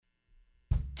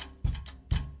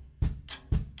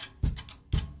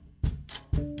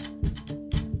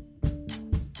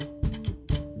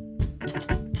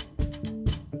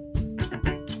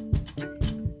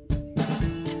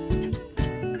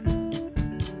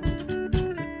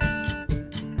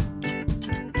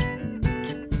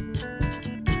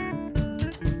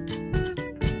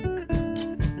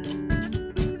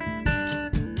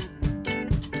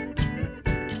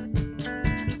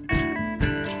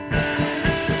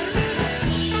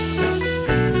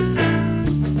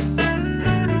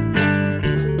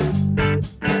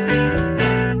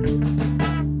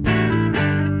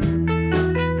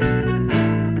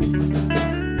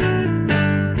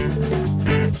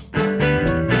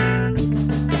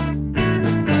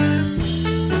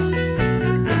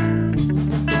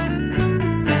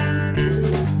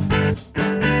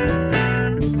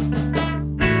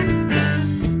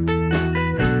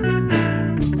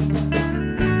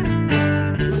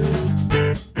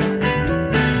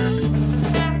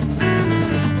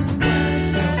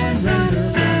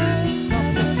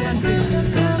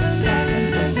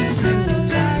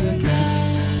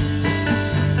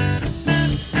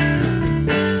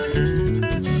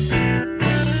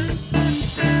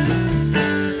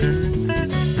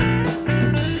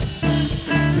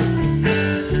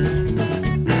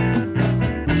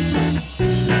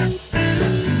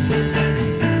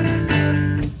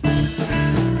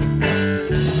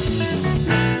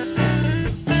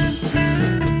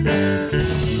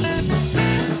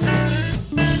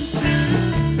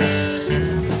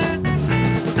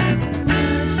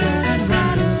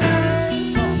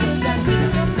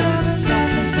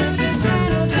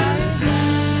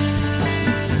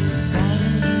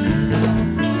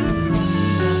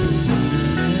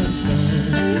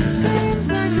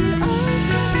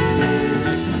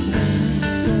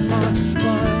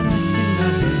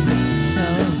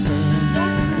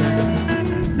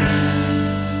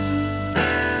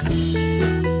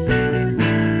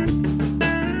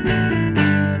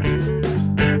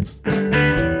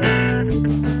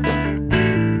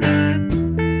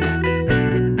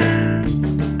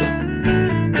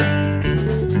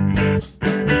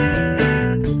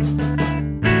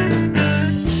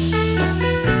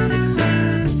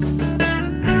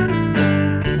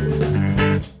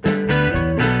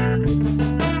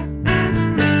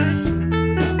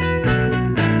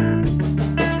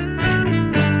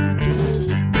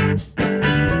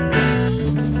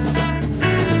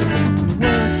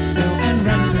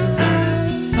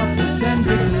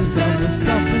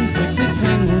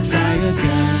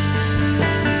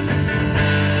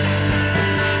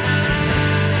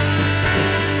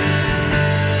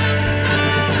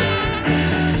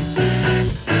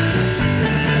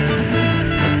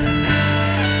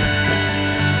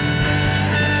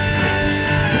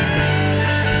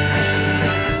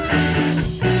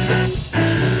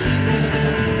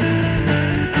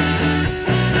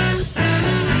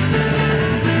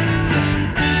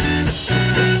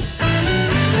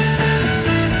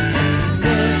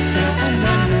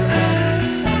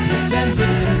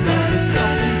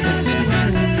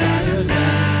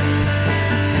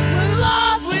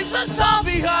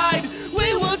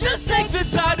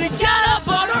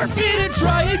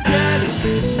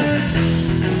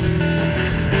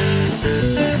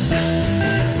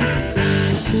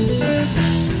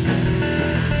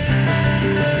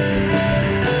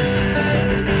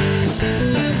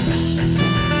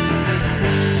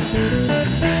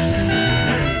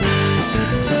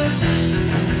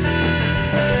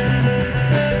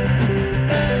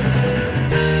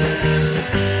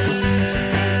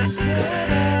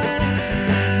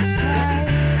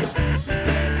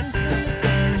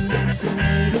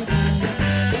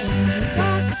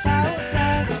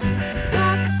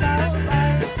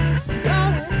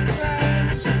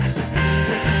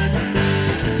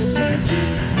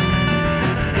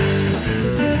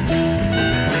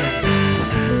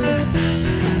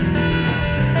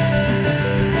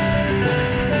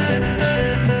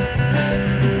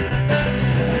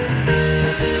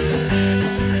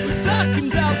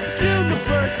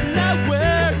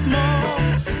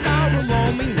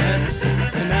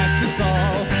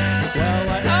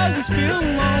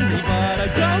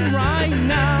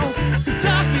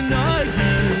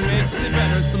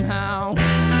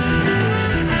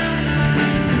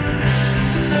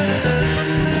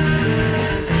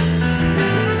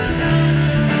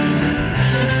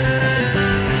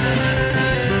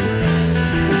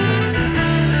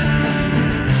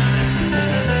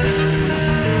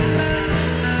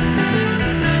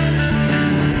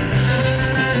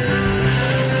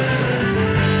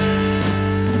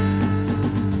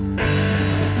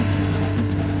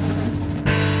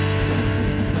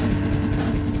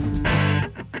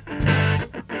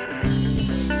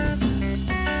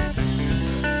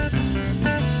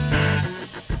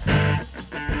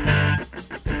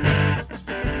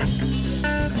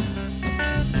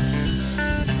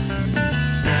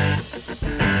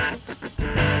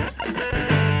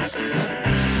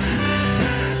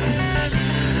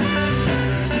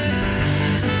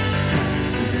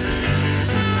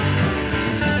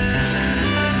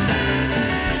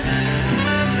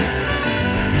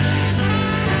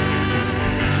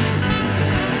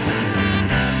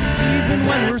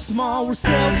small, we're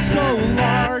still so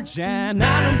large, and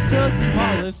atoms the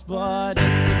smallest, but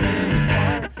it's the biggest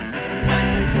part. When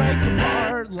we break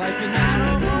apart like an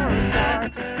atom or a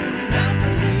star, we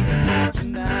remember the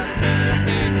explosion that'll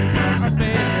be our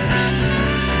favorite.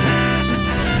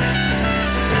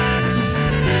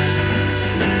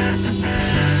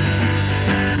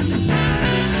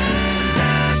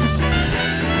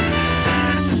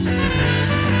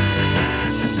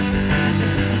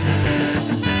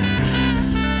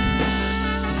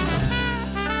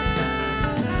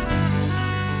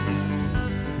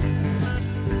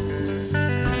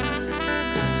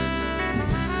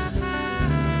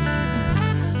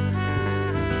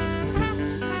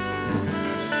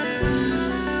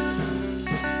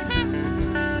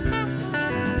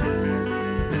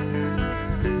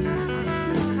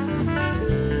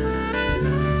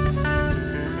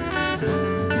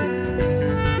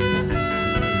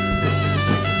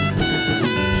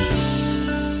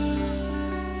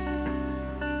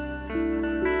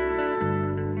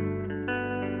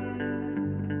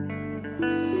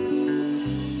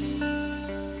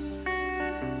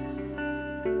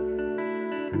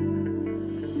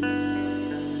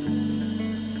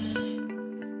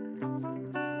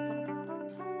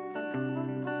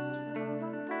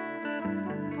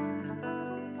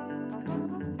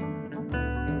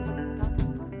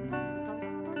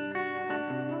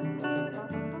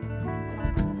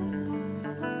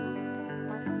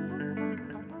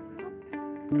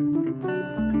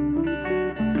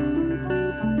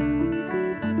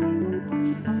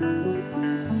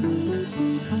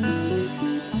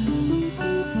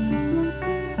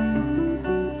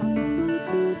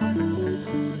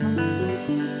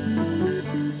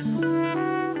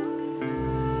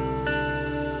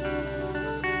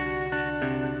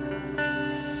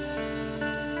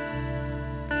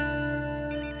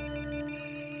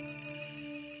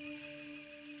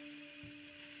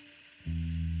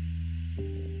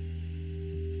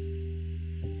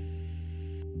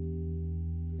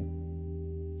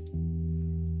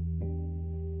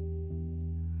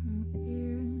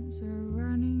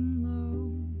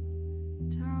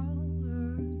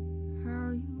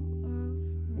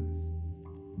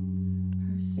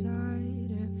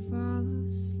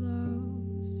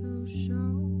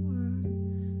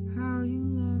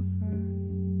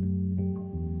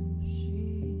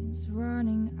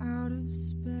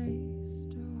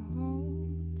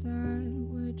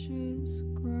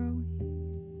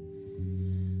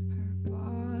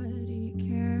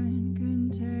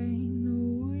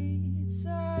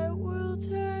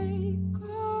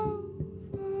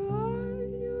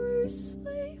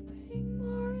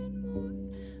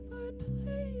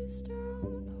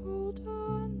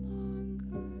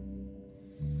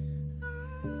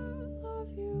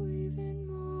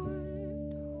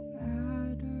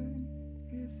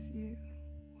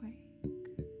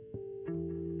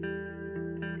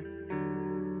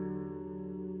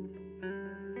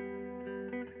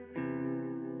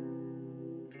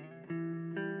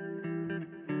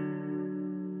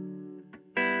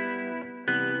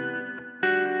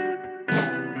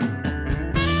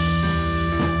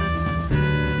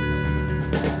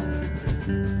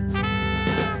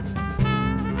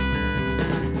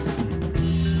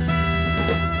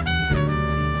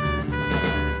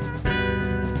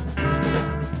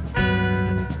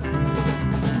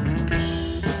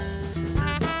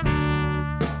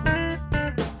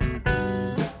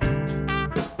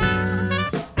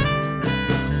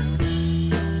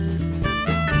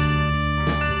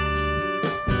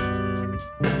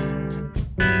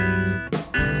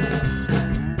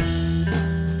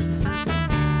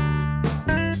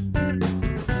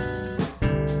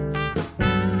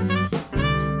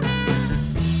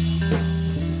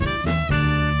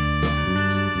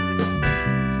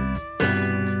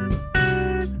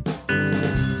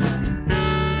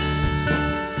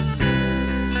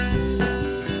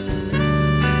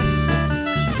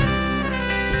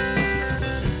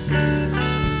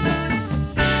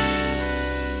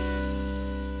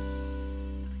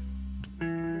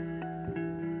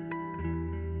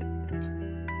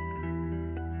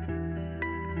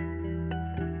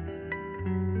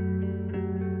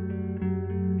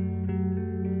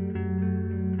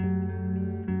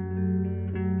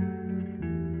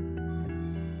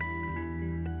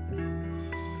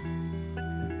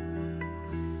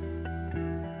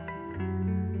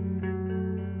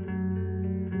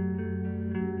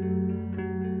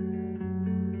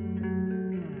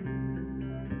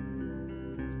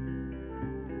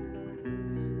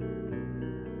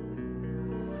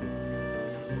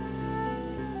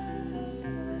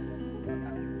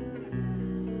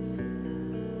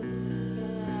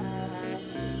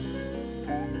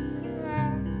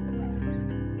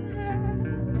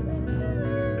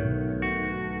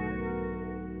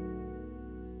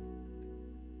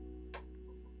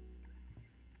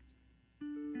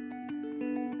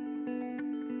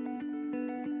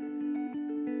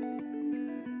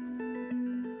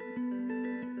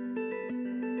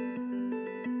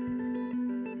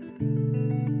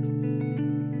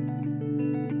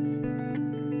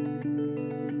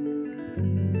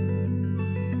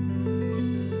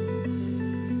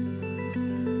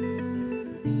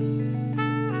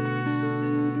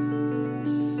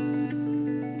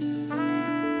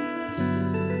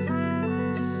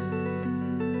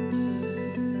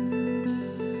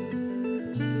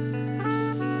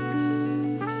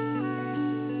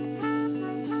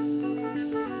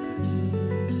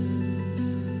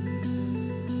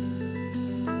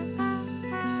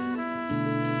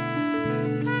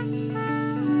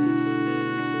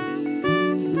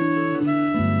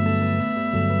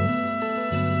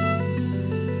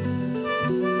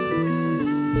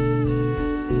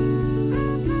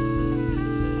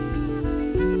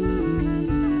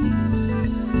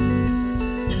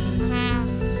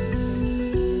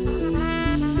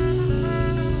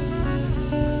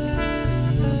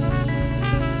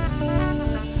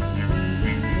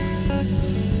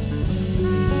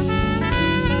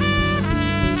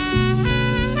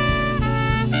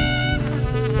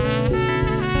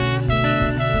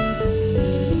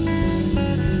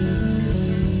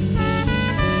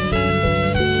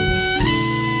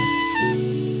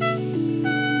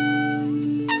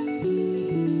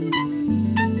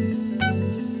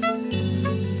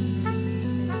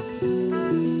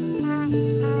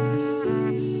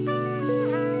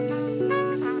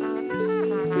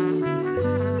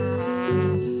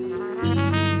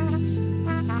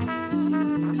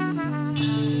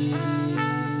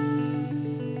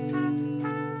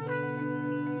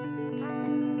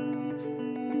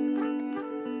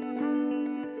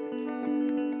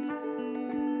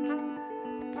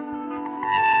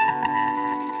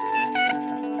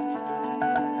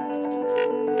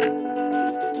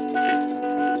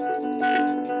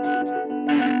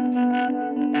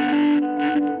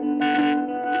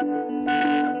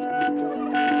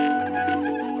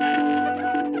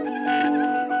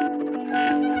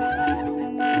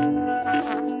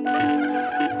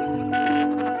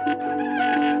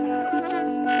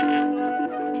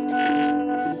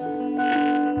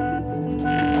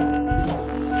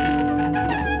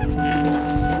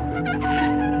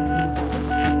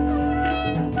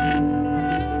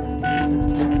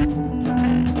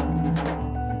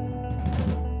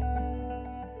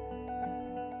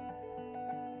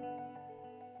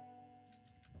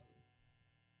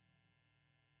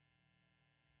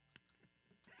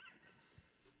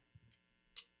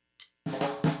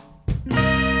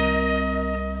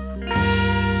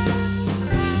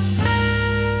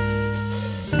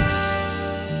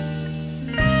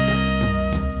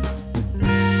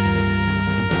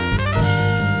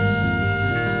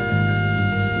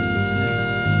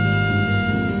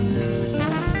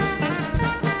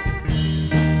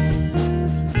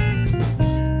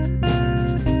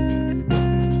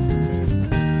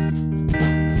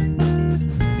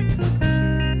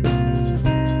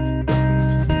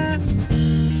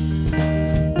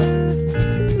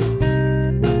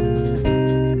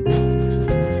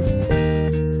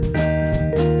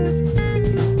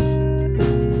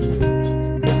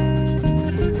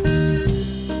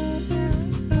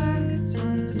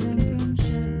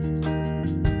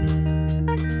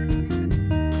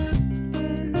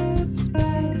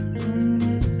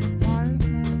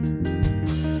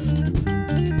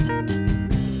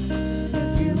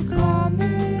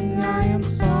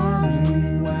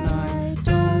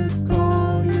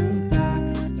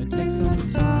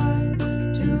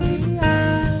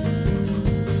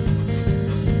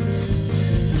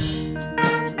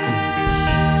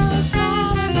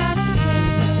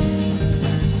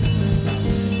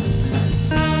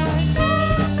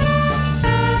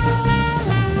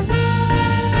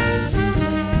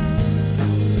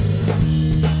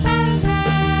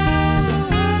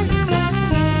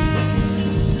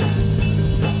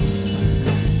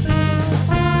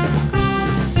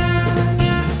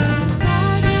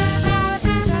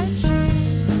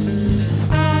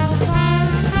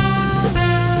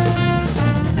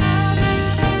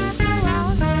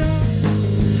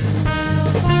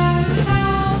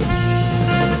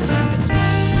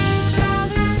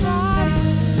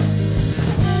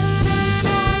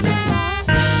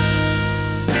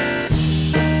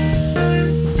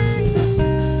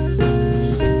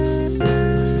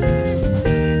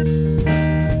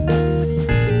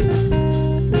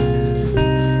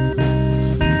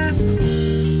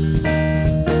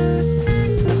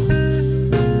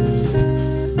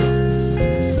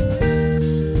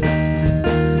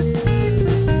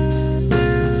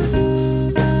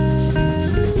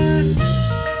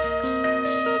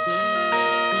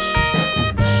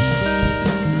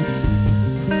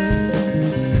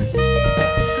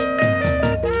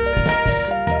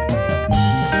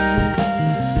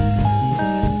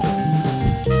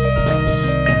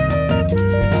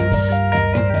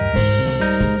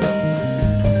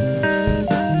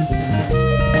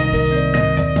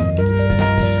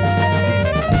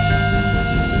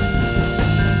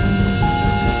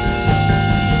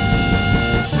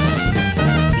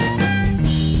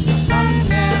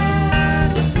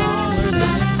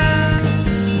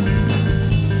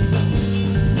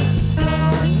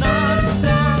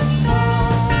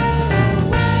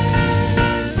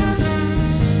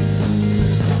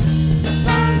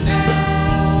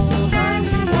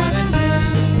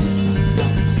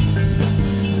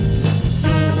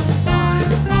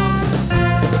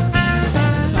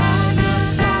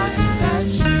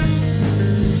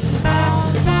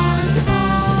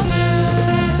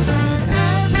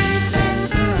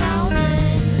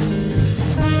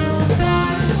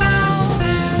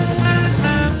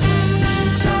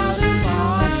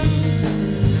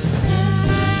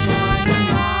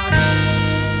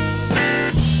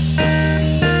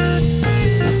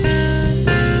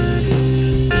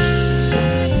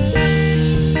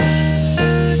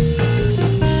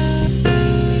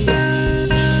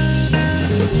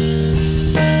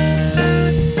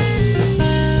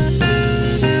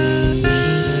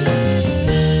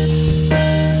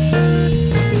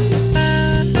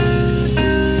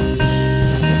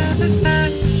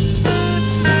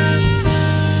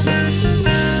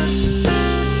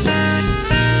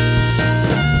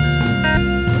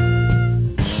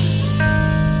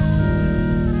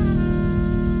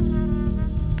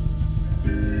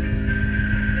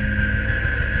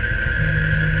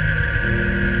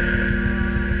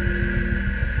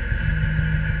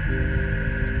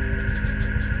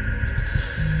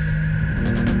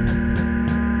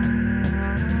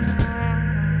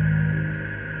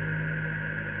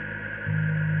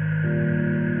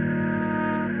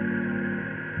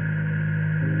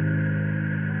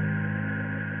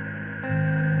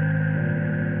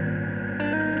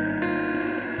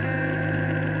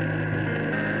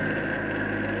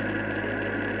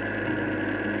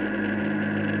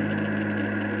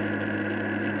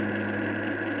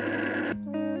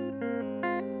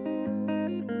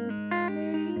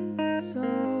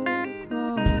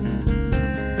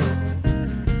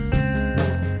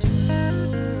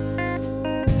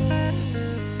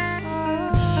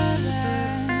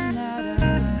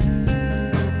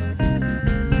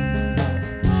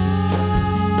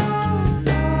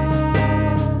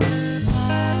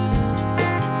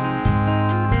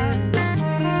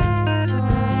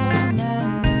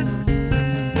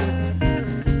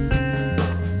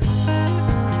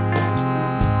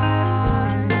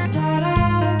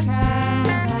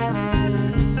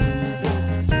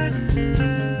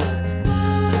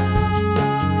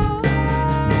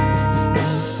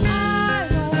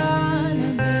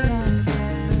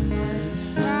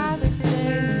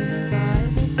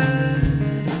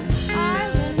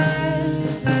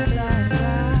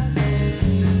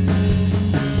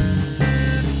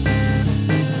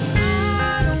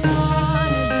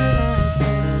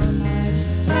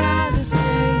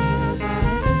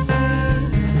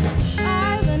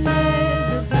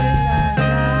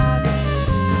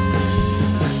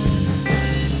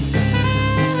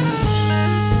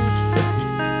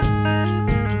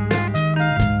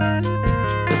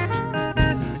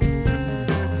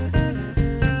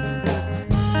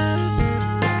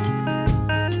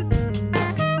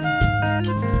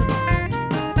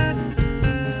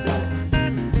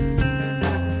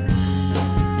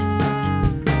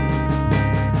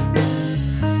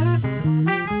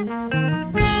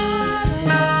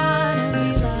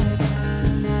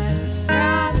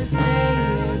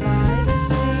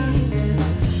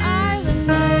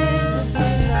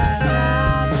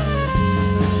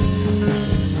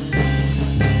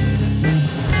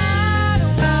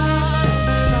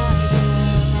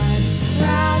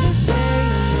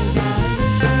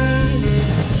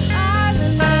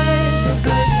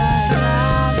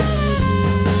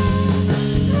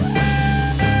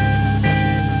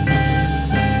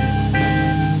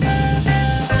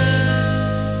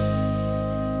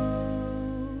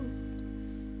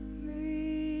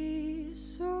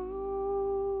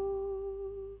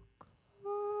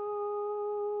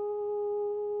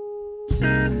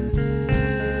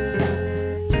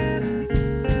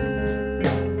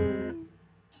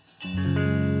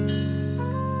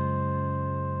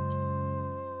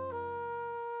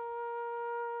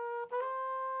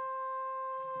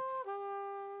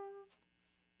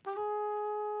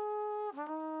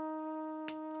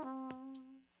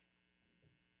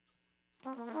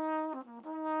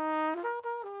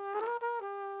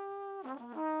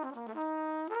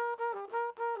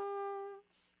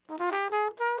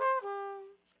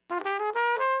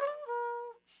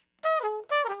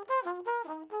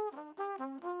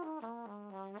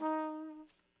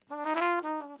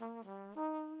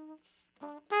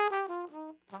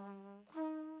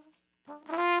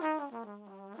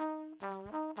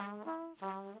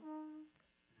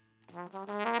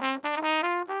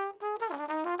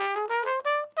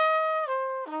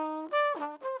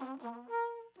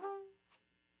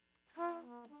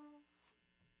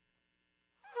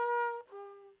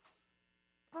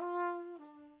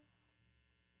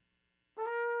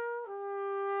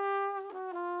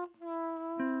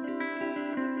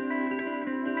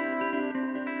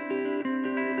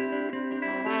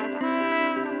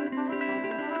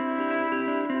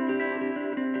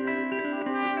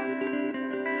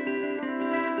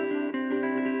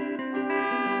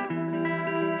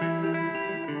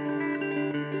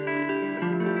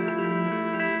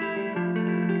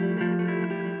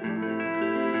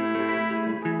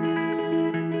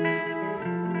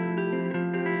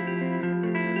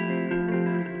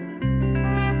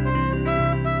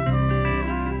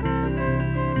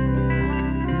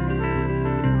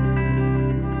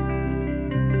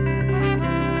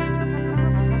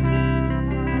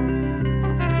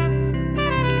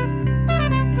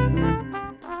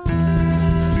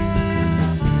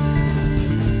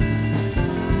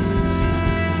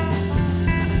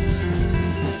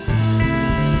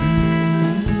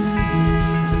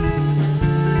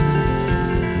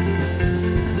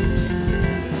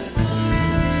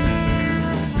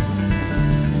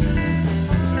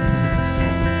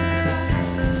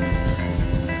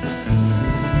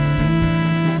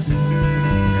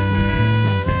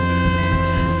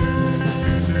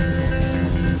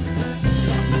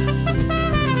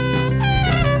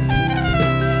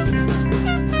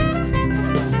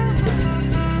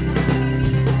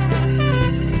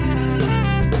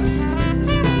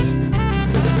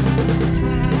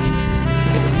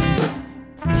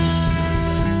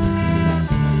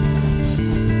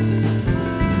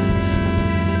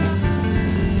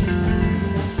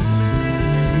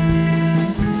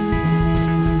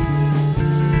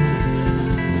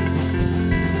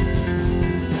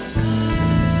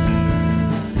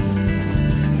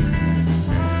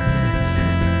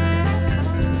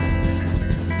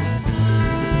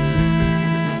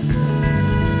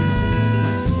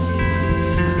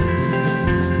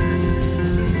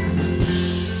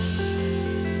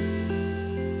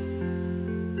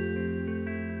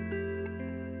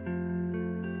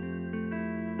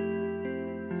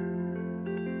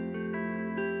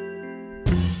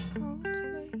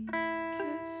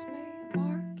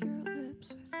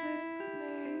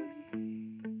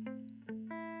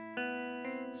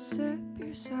 Sip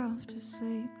yourself to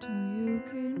sleep till you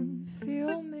can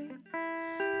feel me.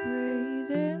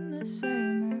 Breathe in the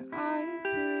same air I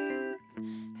breathe.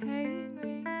 Hate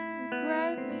me,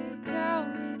 regret me, tell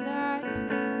me that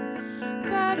you're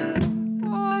better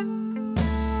off.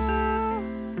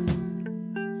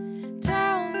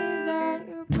 Tell me that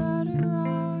you're better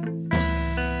off.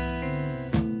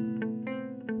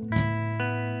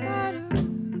 Better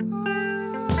off.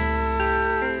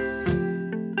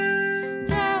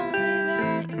 Tell me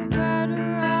that you're better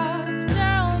off.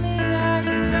 Tell me that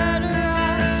you're better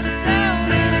off. Tell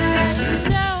me that you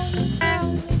tell me.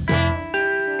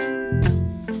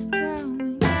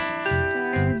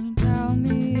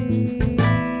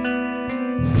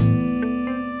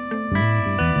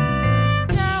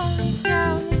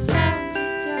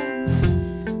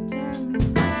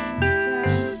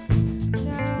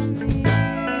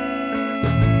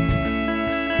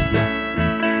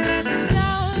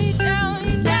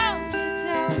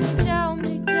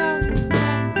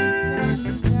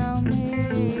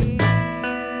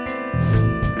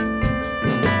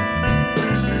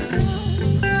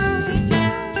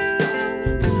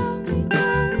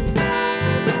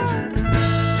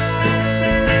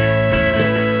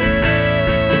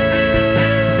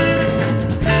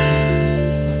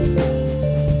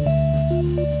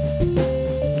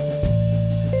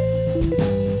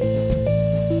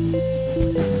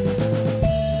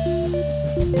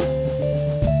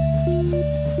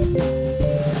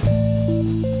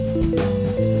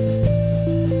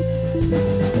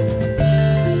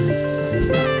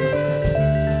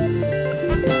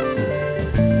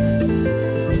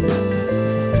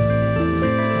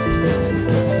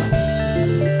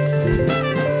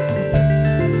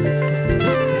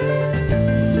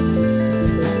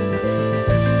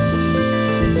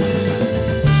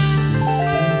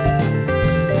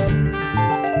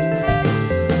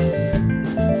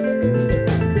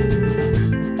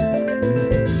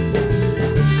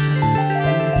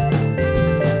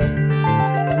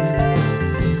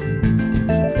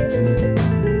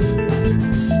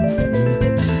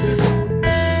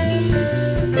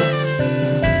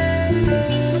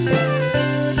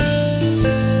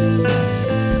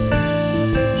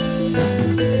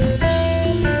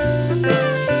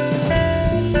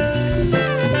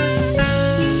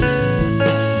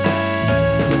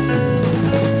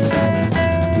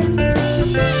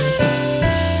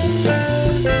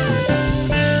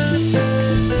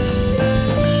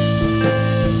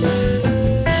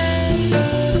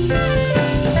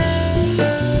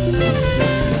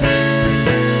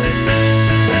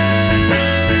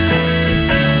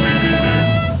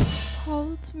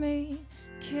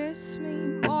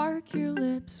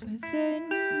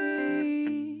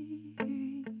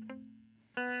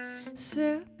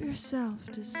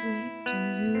 yourself to sleep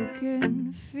till you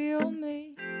can feel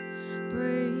me.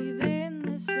 Breathe in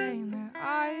the same air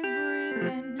I breathe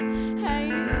in. Hate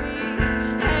me,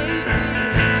 hate me,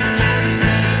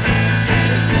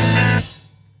 hate me.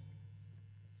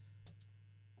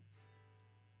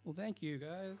 Well, thank you,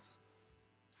 guys.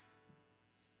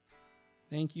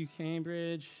 Thank you,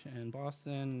 Cambridge and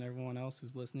Boston and everyone else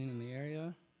who's listening in the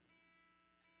area.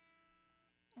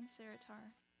 And Sarah Tar.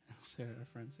 Our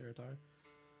friend Sarah Tar.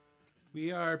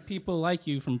 We are people like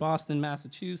you from Boston,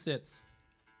 Massachusetts.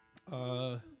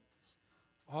 All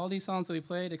these songs that we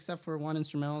played, except for one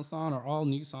instrumental song, are all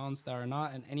new songs that are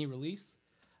not in any release.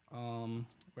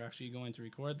 We're actually going to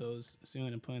record those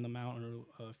soon and putting them out in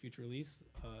a future release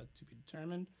to be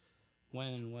determined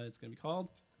when and what it's going to be called.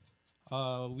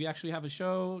 We actually have a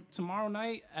show tomorrow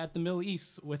night at the Middle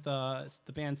East with the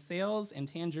band Sales and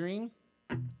Tangerine.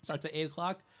 Starts at 8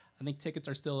 o'clock. I think tickets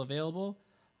are still available.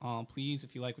 Please,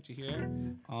 if you like what you hear,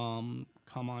 come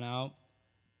on out.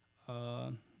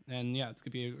 And yeah, it's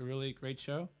going to be a really great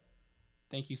show.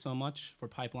 Thank you so much for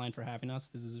Pipeline for having us.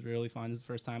 This is really fun. This is the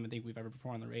first time I think we've ever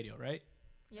performed on the radio, right?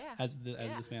 Yeah. As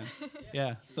this band.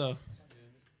 Yeah, so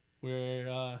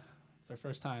we're it's our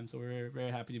first time, so we're very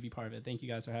happy to be part of it. Thank you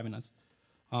guys for having us.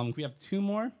 We have 2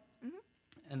 more,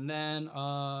 and then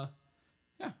yeah,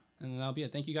 and then that'll be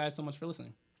it. Thank you guys so much for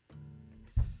listening.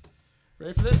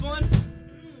 Ready for this one?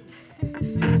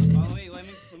 Oh wait, let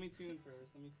me tune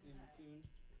first. Let me tune.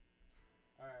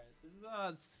 All right, this is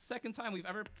the second time we've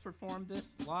ever performed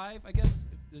this live. I guess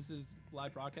this is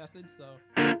live broadcasted, so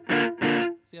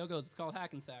see how it goes. It's called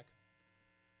Hack and Sack.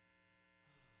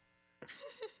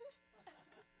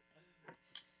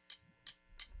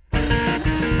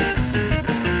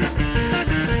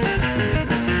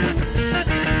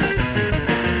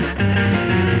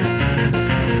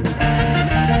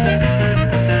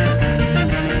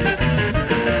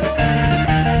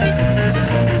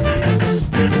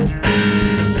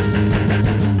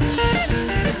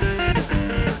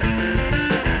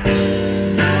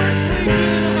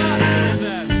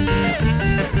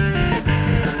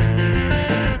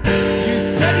 You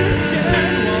said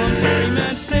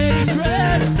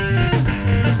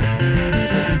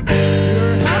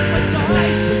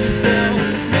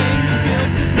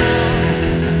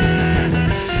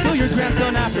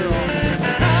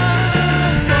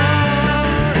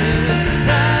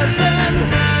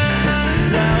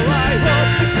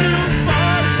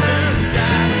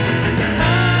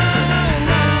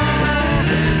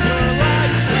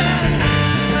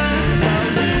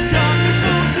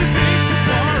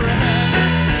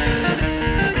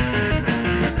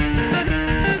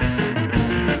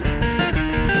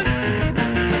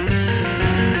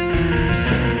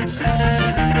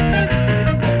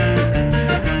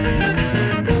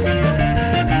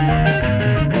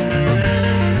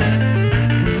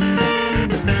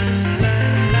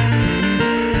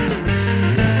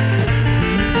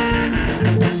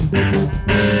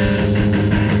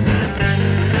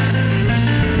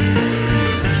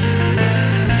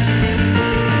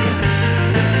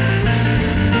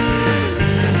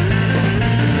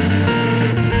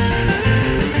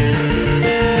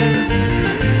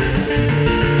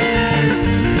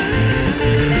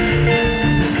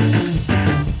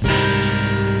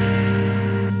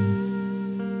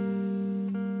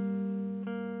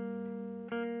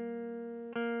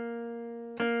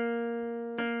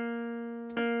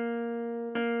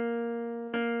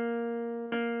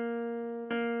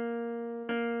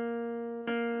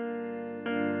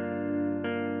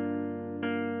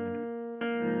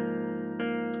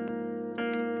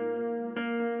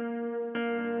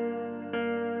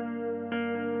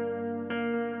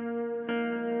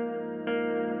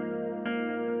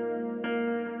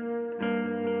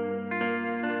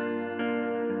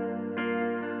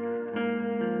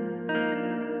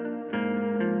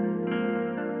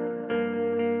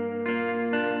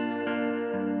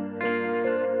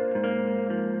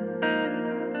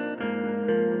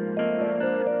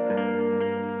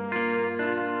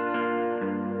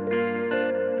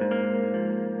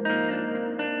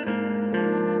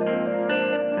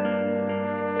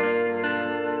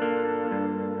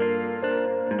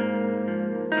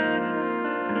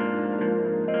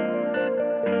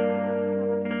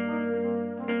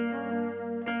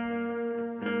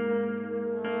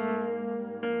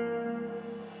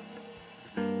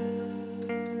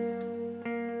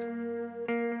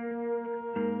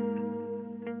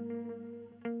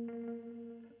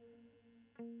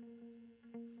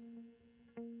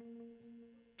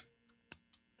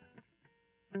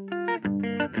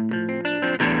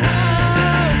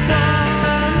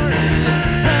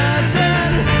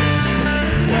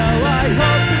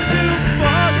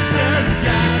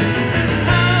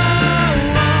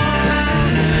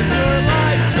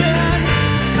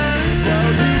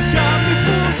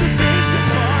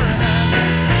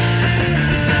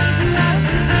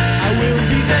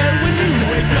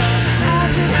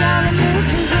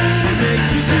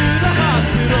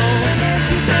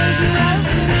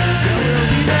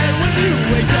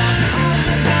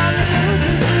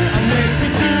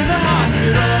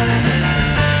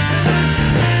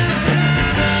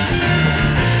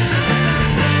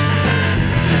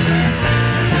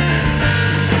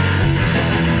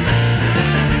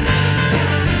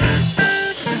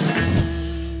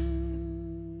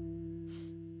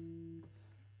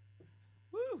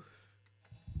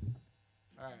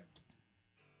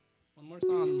One more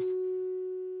song. We have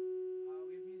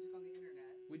music on the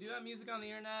internet. We do have music on the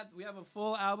internet. We have a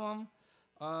full album.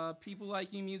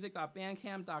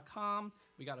 peoplelikeyoumusic.bandcamp.com.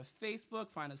 We got a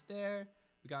Facebook. Find us there.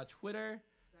 We got Twitter.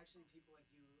 It's actually People Like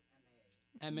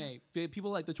You, MA.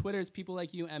 People like the Twitter is People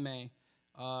Like You MA.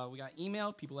 We got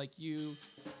email, People Like You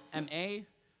MA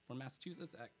from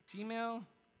Massachusetts at Gmail.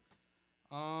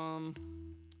 I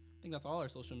think that's all our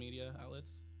social media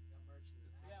outlets.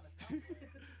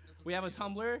 We have a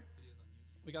Tumblr.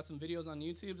 We got some videos on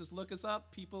YouTube. Just look us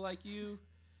up, People Like You,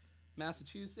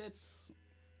 Massachusetts.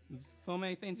 There's so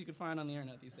many things you can find on the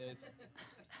internet these days.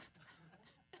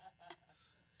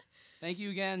 Thank you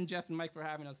again, Jeff and Mike, for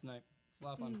having us tonight. It's a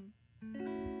lot of fun.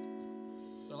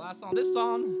 The last song, this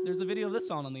song, there's a video of this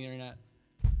song on the internet,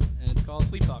 and it's called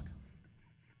Sleep Talk.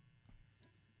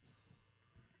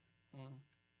 One,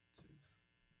 two.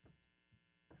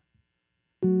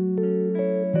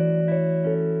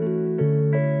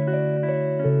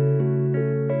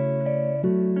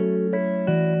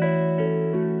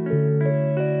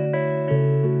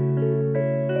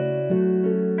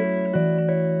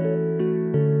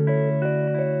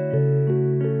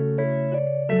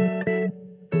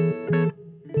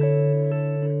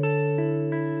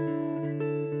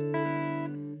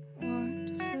 What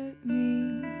does it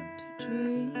mean to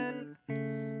dream?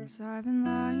 'Cause I've been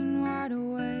lying wide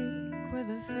awake with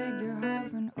a figure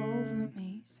hovering over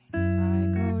me, saying if I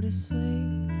go to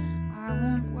sleep, I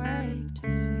won't wake to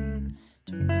see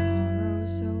tomorrow.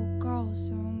 So call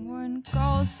someone,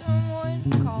 call someone,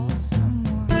 call someone.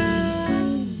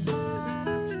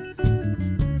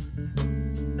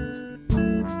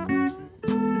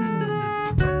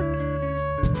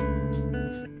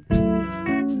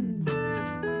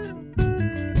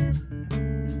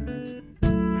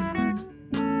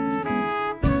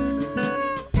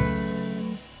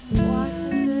 What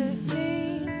does it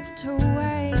mean to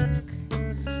wake?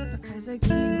 Because I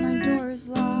keep my doors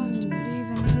locked, but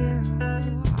even here,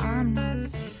 oh, I'm not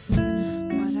safe.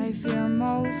 What I fear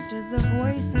most is a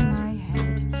voice in my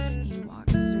head. He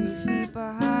walks 3 feet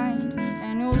behind,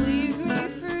 and he'll leave me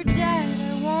for dead.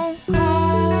 I won't call.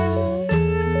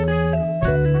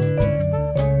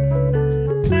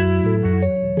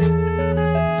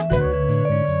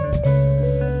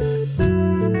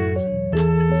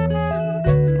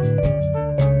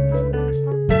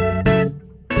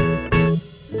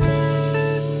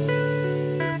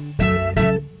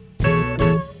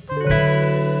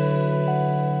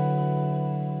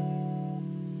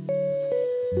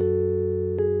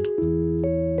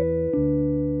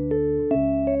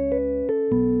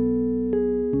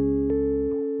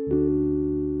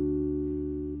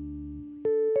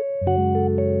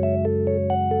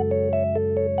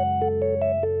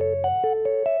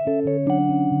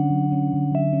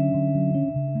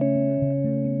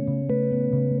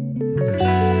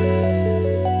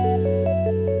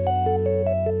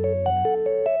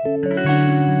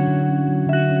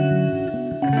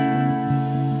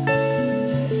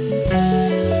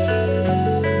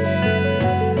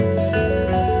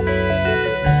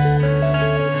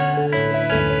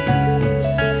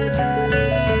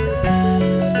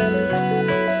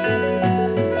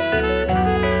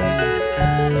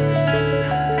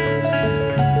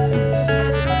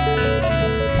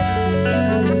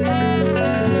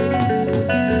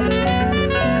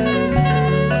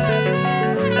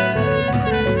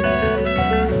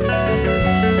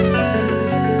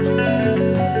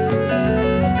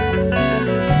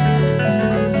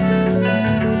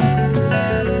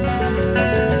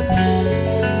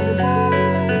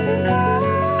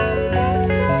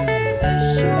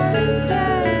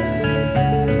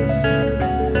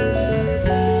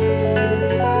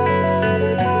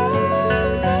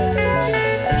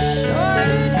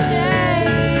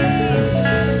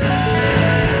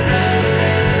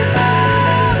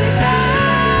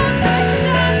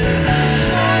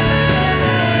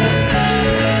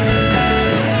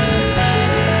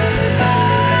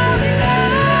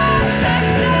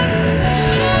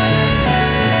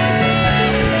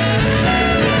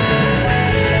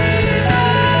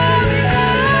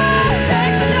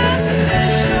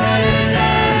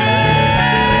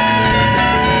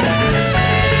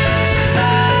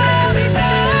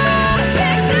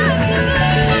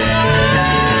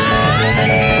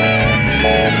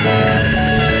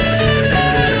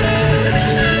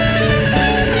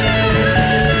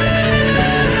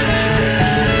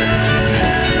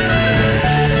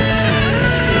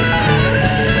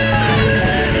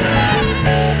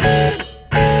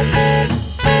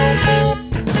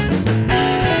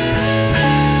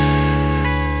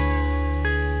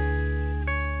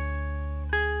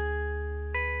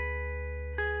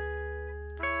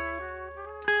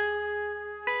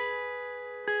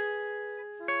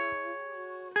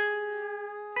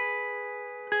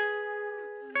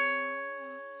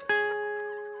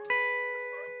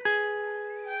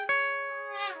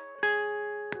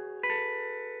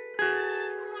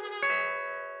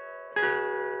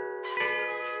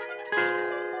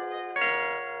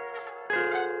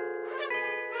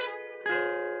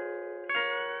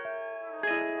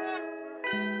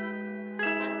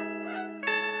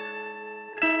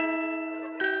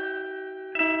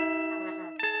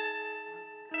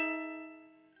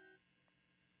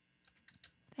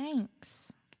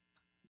 Thanks.